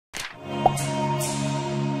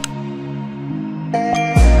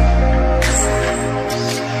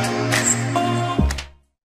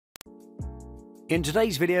In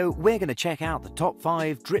today's video, we're going to check out the top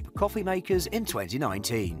 5 drip coffee makers in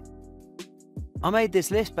 2019. I made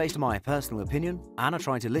this list based on my personal opinion, and I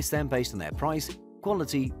tried to list them based on their price,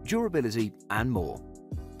 quality, durability, and more.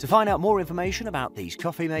 To find out more information about these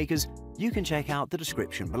coffee makers, you can check out the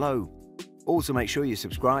description below. Also, make sure you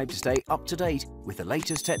subscribe to stay up to date with the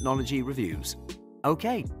latest technology reviews.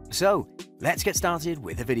 Okay, so let's get started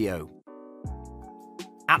with the video.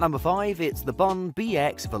 At number 5, it's the Bunn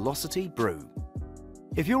BX Velocity Brew.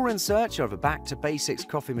 If you're in search of a back-to-basics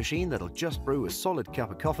coffee machine that'll just brew a solid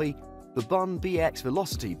cup of coffee, the Bunn BX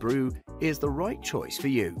Velocity Brew is the right choice for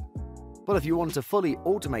you. But if you want a fully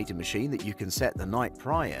automated machine that you can set the night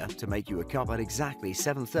prior to make you a cup at exactly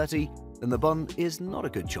 7:30, then the Bunn is not a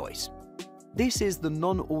good choice. This is the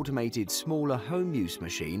non-automated smaller home use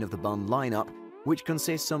machine of the Bunn lineup, which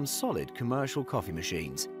consists of some solid commercial coffee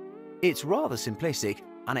machines. It's rather simplistic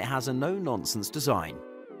and it has a no-nonsense design.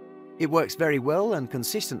 It works very well and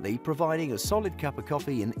consistently, providing a solid cup of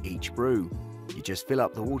coffee in each brew. You just fill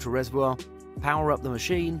up the water reservoir, power up the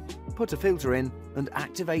machine, put a filter in, and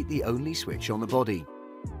activate the only switch on the body.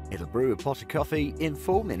 It'll brew a pot of coffee in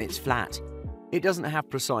 4 minutes flat. It doesn't have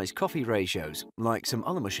precise coffee ratios, like some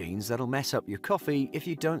other machines that'll mess up your coffee if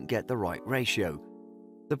you don't get the right ratio.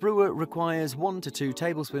 The brewer requires 1 to 2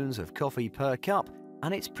 tablespoons of coffee per cup,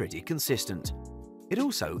 and it's pretty consistent. It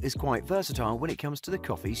also is quite versatile when it comes to the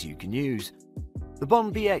coffees you can use. The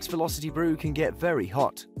Bunn BX Velocity Brew can get very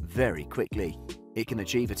hot very quickly. It can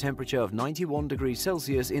achieve a temperature of 91 degrees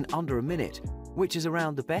Celsius in under a minute, which is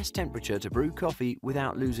around the best temperature to brew coffee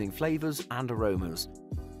without losing flavors and aromas.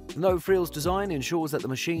 The no-frills design ensures that the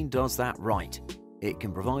machine does that right. It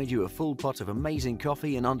can provide you a full pot of amazing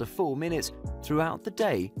coffee in under 4 minutes throughout the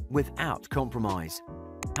day without compromise.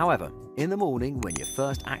 However, in the morning when you're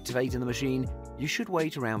first activating the machine, you should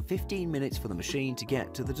wait around 15 minutes for the machine to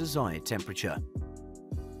get to the desired temperature.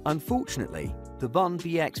 Unfortunately, the Bunn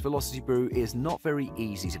BX Velocity Brew is not very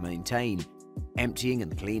easy to maintain. Emptying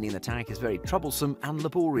and cleaning the tank is very troublesome and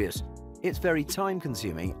laborious. It's very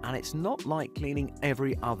time-consuming, and it's not like cleaning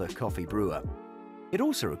every other coffee brewer. It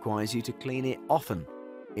also requires you to clean it often.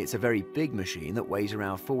 It's a very big machine that weighs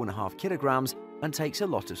around 4.5 kilograms and takes a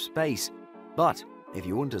lot of space. But if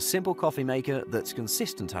you want a simple coffee maker that's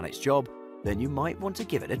consistent at its job, then you might want to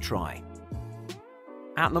give it a try.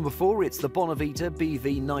 At number 4, it's the Bonavita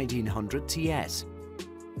BV1900 TS.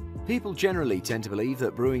 People generally tend to believe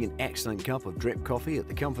that brewing an excellent cup of drip coffee at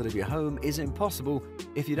the comfort of your home is impossible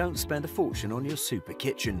if you don't spend a fortune on your super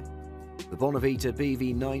kitchen. The Bonavita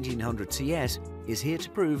BV1900 TS is here to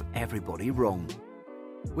prove everybody wrong.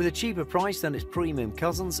 With a cheaper price than its premium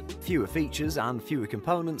cousins, fewer features and fewer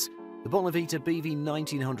components, the Bonavita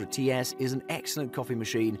BV1900 TS is an excellent coffee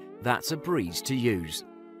machine that's a breeze to use.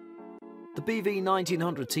 The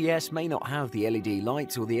BV1900 TS may not have the LED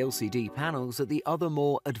lights or the LCD panels that the other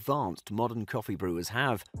more advanced modern coffee brewers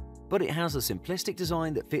have, but it has a simplistic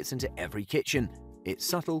design that fits into every kitchen. It's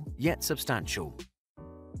subtle yet substantial.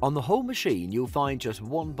 On the whole machine, you'll find just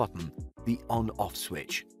one button, the on-off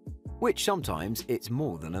switch, which sometimes it's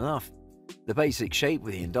more than enough. The basic shape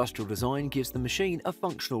with the industrial design gives the machine a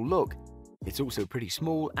functional look. It's also pretty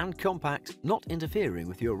small and compact, not interfering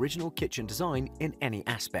with your original kitchen design in any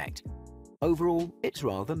aspect. Overall, it's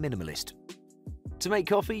rather minimalist. To make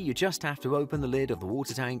coffee, you just have to open the lid of the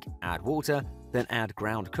water tank, add water, then add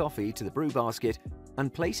ground coffee to the brew basket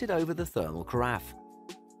and place it over the thermal carafe.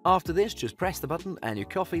 After this, just press the button and your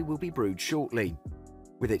coffee will be brewed shortly.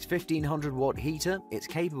 With its 1500 watt heater, it's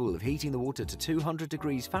capable of heating the water to 200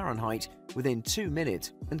 degrees Fahrenheit within 2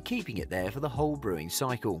 minutes and keeping it there for the whole brewing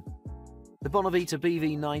cycle. The Bonavita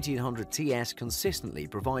BV1900 TS consistently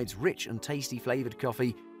provides rich and tasty flavored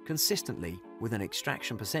coffee consistently with an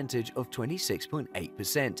extraction percentage of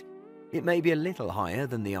 26.8%. It may be a little higher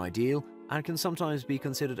than the ideal and can sometimes be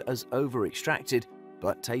considered as over-extracted,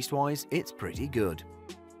 but taste-wise, it's pretty good.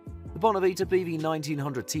 The Bonavita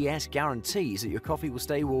BV1900 TS guarantees that your coffee will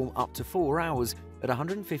stay warm up to 4 hours at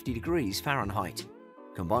 150 degrees Fahrenheit.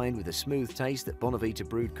 Combined with the smooth taste that Bonavita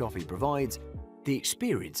brewed coffee provides, the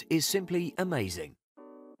experience is simply amazing.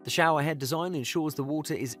 The shower head design ensures the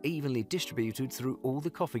water is evenly distributed through all the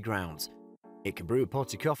coffee grounds. It can brew a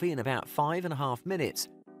pot of coffee in about 5.5 minutes.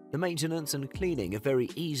 The maintenance and cleaning are very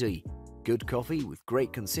easy. Good coffee with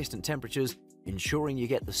great consistent temperatures, ensuring you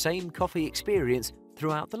get the same coffee experience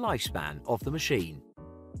throughout the lifespan of the machine.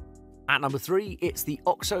 At number 3, it's the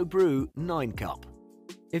OXO Brew 9-Cup.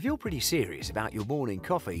 If you're pretty serious about your morning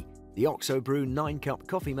coffee, the OXO Brew 9-Cup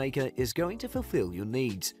coffee maker is going to fulfill your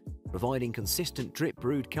needs, providing consistent drip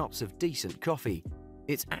brewed cups of decent coffee.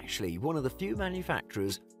 It's actually one of the few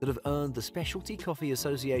manufacturers that have earned the Specialty Coffee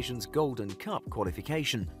Association's Golden Cup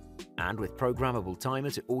qualification, and with programmable timer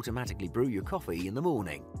to automatically brew your coffee in the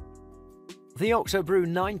morning. The OXO Brew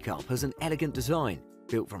 9 Cup has an elegant design,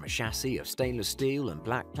 built from a chassis of stainless steel and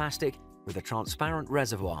black plastic with a transparent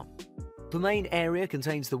reservoir. The main area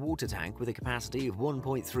contains the water tank with a capacity of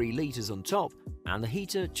 1.3 litres on top and the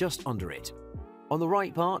heater just under it. On the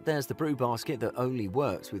right part, there's the brew basket that only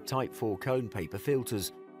works with Type 4 cone paper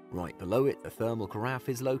filters. Right below it, the thermal carafe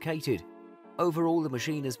is located. Overall, the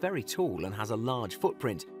machine is very tall and has a large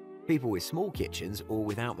footprint. People with small kitchens or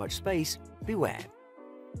without much space, beware.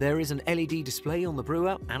 There is an LED display on the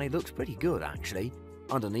brewer and it looks pretty good actually.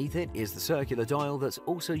 Underneath it is the circular dial that's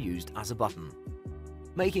also used as a button.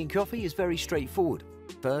 Making coffee is very straightforward.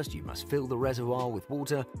 First, you must fill the reservoir with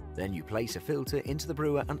water, then you place a filter into the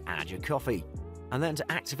brewer and add your coffee. And then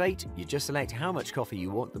to activate, you just select how much coffee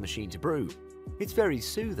you want the machine to brew. It's very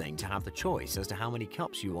soothing to have the choice as to how many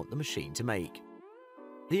cups you want the machine to make.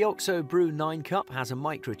 The OXO Brew 9 Cup has a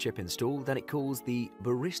microchip installed that it calls the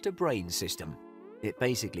Barista Brain system. It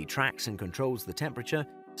basically tracks and controls the temperature,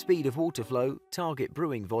 speed of water flow, target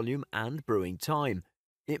brewing volume, and brewing time.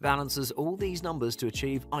 It balances all these numbers to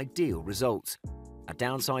achieve ideal results. A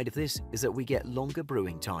downside of this is that we get longer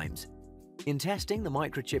brewing times. In testing, the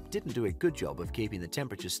microchip didn't do a good job of keeping the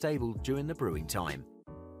temperature stable during the brewing time.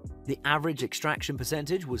 The average extraction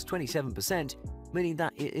percentage was 27%, meaning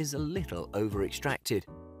that it is a little over-extracted.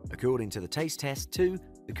 According to the taste test too,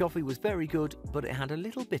 the coffee was very good, but it had a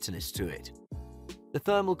little bitterness to it. The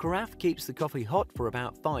thermal carafe keeps the coffee hot for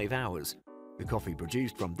about 5 hours. The coffee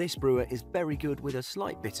produced from this brewer is very good with a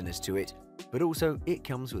slight bitterness to it, but also it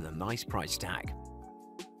comes with a nice price tag.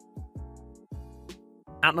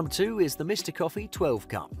 At number 2 is the Mr. Coffee 12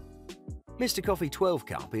 Cup. Mr. Coffee 12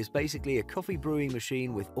 Cup is basically a coffee brewing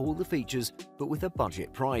machine with all the features but with a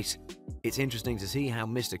budget price. It's interesting to see how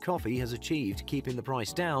Mr. Coffee has achieved keeping the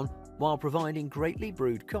price down while providing greatly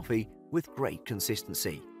brewed coffee with great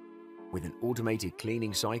consistency. With an automated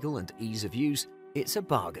cleaning cycle and ease of use, it's a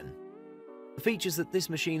bargain. The features that this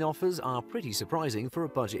machine offers are pretty surprising for a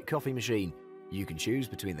budget coffee machine. You can choose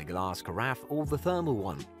between the glass carafe or the thermal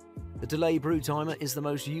one. The delay brew timer is the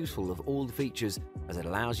most useful of all the features, as it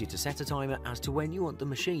allows you to set a timer as to when you want the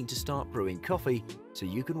machine to start brewing coffee, so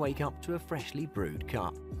you can wake up to a freshly brewed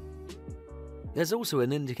cup. There's also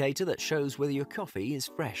an indicator that shows whether your coffee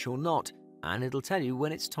is fresh or not, and it'll tell you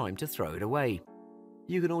when it's time to throw it away.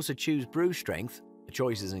 You can also choose brew strength. The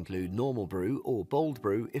choices include normal brew or bold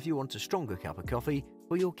brew if you want a stronger cup of coffee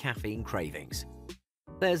for your caffeine cravings.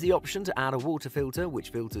 There's the option to add a water filter which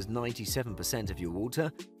filters 97% of your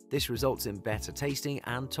water. This results in better tasting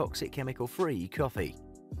and toxic chemical-free coffee.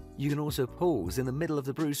 You can also pause in the middle of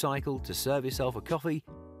the brew cycle to serve yourself a coffee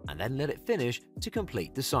and then let it finish to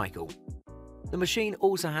complete the cycle. The machine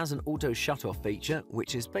also has an auto shut-off feature,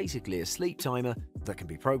 which is basically a sleep timer that can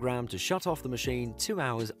be programmed to shut off the machine 2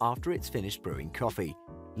 hours after it's finished brewing coffee,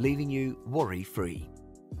 leaving you worry-free.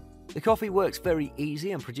 The coffee works very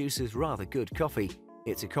easy and produces rather good coffee.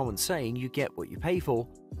 It's a common saying you get what you pay for,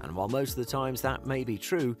 and while most of the times that may be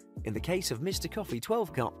true, in the case of Mr. Coffee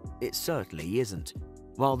 12 Cup, it certainly isn't.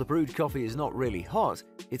 While the brewed coffee is not really hot,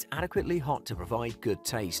 it's adequately hot to provide good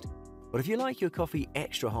taste. But if you like your coffee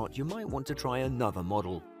extra hot, you might want to try another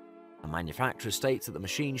model. The manufacturer states that the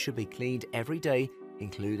machine should be cleaned every day,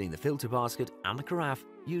 including the filter basket and the carafe,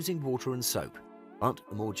 using water and soap. But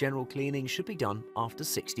a more general cleaning should be done after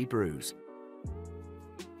 60 brews.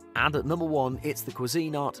 And at number 1, it's the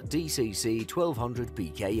Cuisinart DCC 1200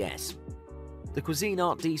 BKS. The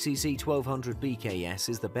Cuisinart DCC 1200 BKS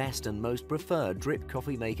is the best and most preferred drip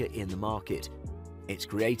coffee maker in the market. It's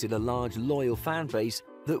created a large loyal fan base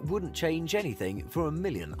that wouldn't change anything for a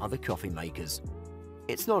million other coffee makers.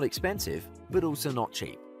 It's not expensive, but also not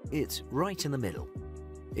cheap. It's right in the middle.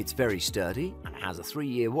 It's very sturdy and has a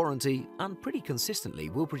 3-year warranty and pretty consistently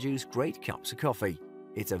will produce great cups of coffee.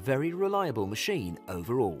 It's a very reliable machine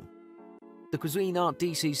overall. The Cuisinart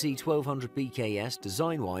DCC 1200 BKS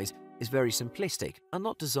design-wise is very simplistic and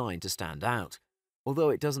not designed to stand out, although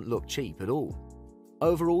it doesn't look cheap at all.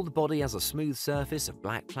 Overall, the body has a smooth surface of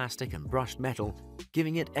black plastic and brushed metal,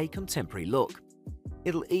 giving it a contemporary look.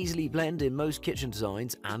 It'll easily blend in most kitchen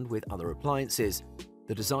designs and with other appliances.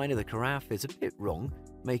 The design of the carafe is a bit wrong,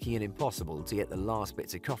 making it impossible to get the last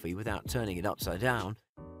bits of coffee without turning it upside down.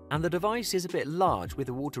 And the device is a bit large with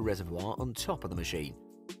a water reservoir on top of the machine,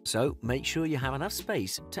 so make sure you have enough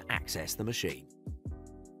space to access the machine.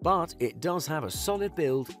 But it does have a solid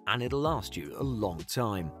build and it'll last you a long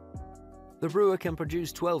time. The brewer can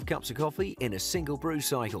produce 12 cups of coffee in a single brew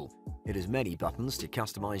cycle. It has many buttons to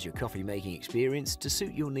customize your coffee making experience to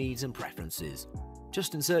suit your needs and preferences.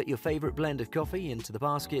 Just insert your favorite blend of coffee into the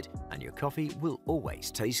basket and your coffee will always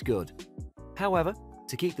taste good. However,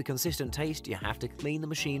 to keep the consistent taste, you have to clean the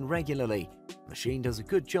machine regularly. The machine does a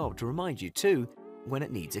good job to remind you too when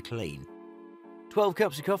it needs a clean. 12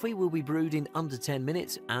 cups of coffee will be brewed in under 10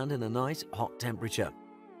 minutes and in a nice hot temperature.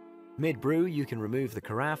 Mid-brew, you can remove the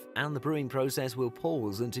carafe and the brewing process will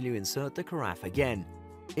pause until you insert the carafe again.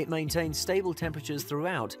 It maintains stable temperatures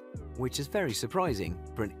throughout, which is very surprising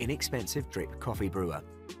for an inexpensive drip coffee brewer.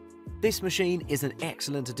 This machine is an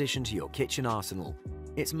excellent addition to your kitchen arsenal.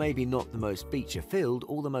 It's maybe not the most feature-filled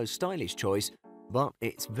or the most stylish choice, but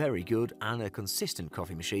it's very good and a consistent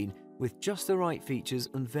coffee machine with just the right features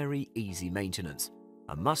and very easy maintenance.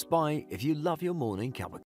 A must-buy if you love your morning cup of